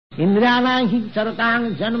indriyāṇāṁ hi caratāṁ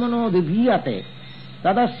janmano nuvidhīyate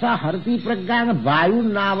tasya harati prajñāṁ vāyur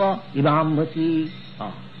nāvam ivāmbhasi.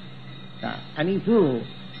 And if you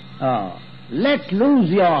let loose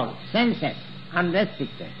your senses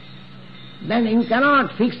unrestricted, then you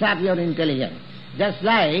cannot fix up your intelligence. Just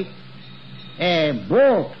like a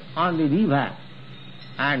boat on the river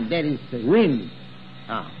and there is wind,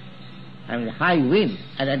 high wind,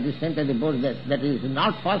 and at the center of the boat that is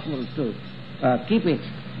not possible to keep it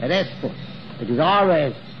restful. It is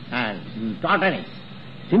always tottering.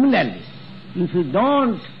 Similarly, if you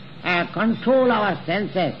don't control our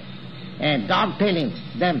senses and dovetailing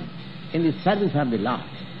them in the service of the Lord,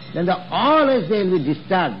 then always they will be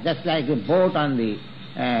disturbed, just like a boat on the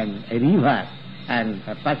a river and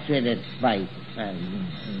persuaded by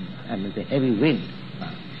the heavy wind.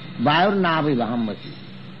 Vāyur nāvam ivāmbhasi.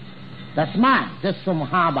 Tasmād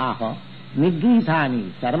mahā-bāho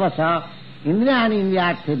nigṛhītāni sarvaśaḥ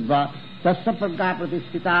indriyāṇīndriyārthebhyas tasya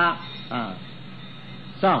pratiṣṭhitā.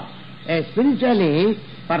 So, a spiritually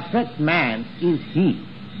perfect man is he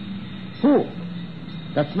who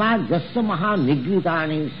tasmād mahā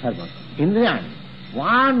nigṛhītāni sarvaśaḥ indriyāṇi,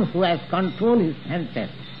 one who has controlled his senses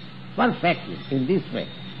perfectly in this way,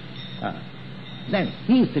 then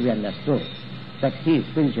he is to be understood that he is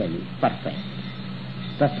spiritually perfect.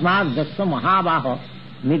 Tasmād mahā-bāho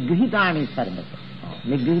nigṛhītāni sarvaśaḥ.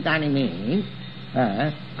 Nigṛhītāni means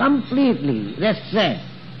completely restrained,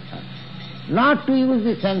 not to use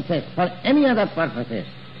the senses for any other purposes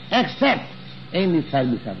except in the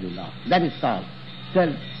service of the Lord. That is called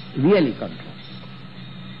really control,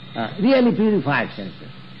 really purified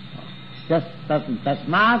senses.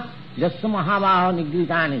 Tasmād mahā-bāho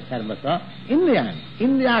nigṛhītāni sarvaśaḥ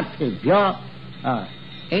indriyāṇīndriyārthebhyas.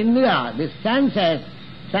 Indriya, the senses,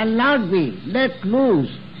 shall not be let loose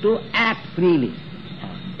to act freely.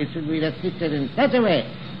 It should be restricted in such a way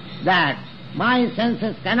that my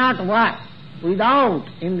senses cannot work without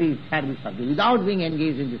being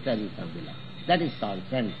engaged in the service of the Lord. That is called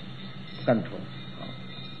sense control.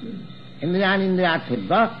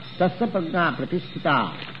 Indriyāṇīndriyārthebhyas tasya prajñā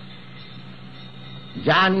pratiṣṭhitā.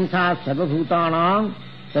 Niśā sarva-bhūtānāṁ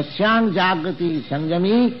tasyāṁ jāgarti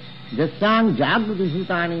saṁyamī yasyāṁ jāgrati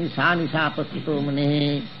bhūtāni sā niśā paśyato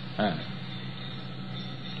muneḥ.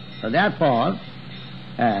 So therefore,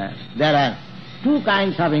 there are two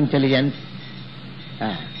kinds of intelligence.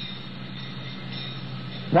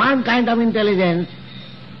 One kind of intelligence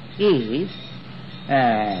is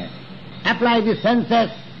apply the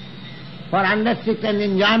senses for unrestricted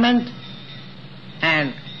enjoyment,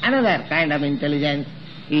 and another kind of intelligence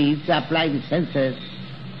is to apply the senses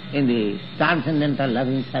in the transcendental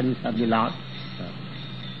loving service of the Lord.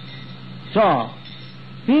 So,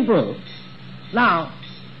 people, now,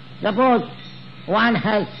 suppose one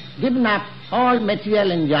has given up all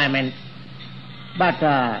material enjoyment, but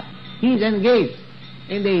he is engaged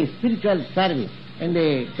in the spiritual service, in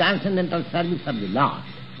the transcendental service of the Lord.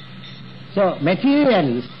 So,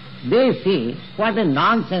 materialists, they see what a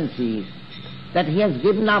nonsense he is, that he has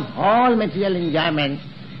given up all material enjoyment.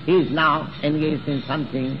 He is now engaged in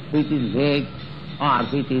something which is vague or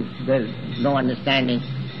which is, there is no understanding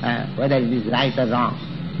whether it is right or wrong.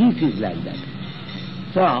 He sees like that.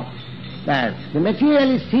 So, that the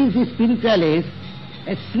materialist sees the spiritualist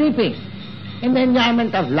as sleeping in the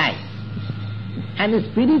enjoyment of life. And the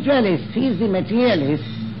spiritualist sees the materialist,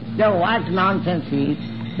 that what nonsense he is,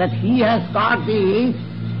 that he has got the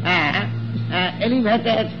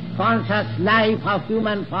elevated conscious life of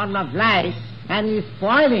human form of life, and is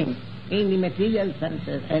spoiling in the material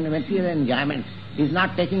senses and material enjoyment. He is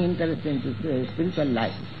not taking interest into spiritual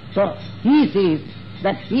life. So he sees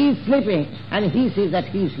that he is sleeping, and he sees that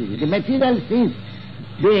he is sleeping. The material sees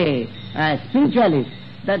the spiritualist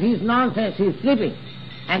that he is nonsense, he is sleeping,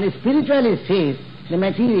 and the spiritualist sees the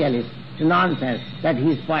materialist, the nonsense, that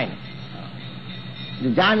he is spoiling. The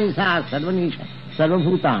nīśā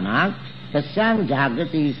sarva-bhūtānāṁ tasyaṁ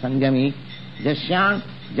jāgarti saṁyamī yasyāṁ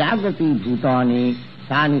jāgarti bhūtāni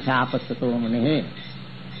sā niśā paśyato muneḥ.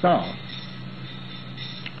 So,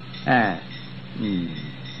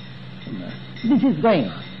 this is going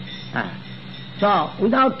on. So,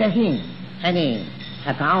 without taking any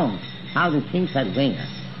account how the things are going on,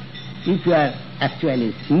 if you are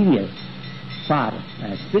actually serious for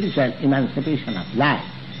spiritual emancipation of life,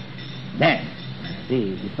 then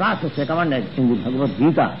the process recommended in the Bhagavad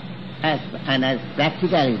Gita as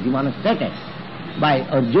practically demonstrated by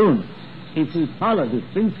Arjuna, if we follow this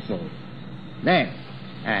principle, then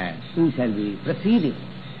we shall be proceeding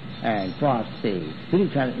towards the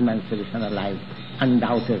spiritual emancipation of life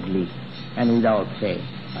undoubtedly and without fail.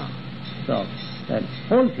 So the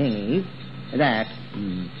whole thing is that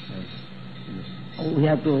we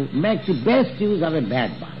have to make the best use of a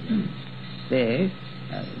bad body.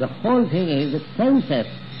 The whole thing is the senses.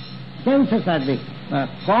 Senses are the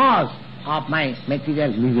cause of my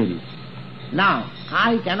material misery. Now,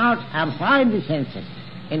 I cannot avoid the senses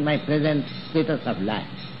in my present status of life.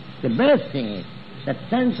 The best thing is that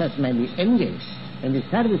senses may be engaged in the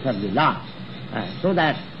service of the Lord, so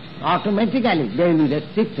that automatically they will be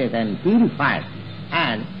restricted and purified,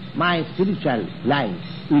 and my spiritual life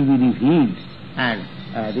will be revealed, and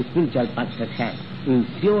the spiritual perfection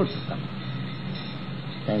is sure to come.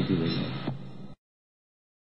 Thank you very much.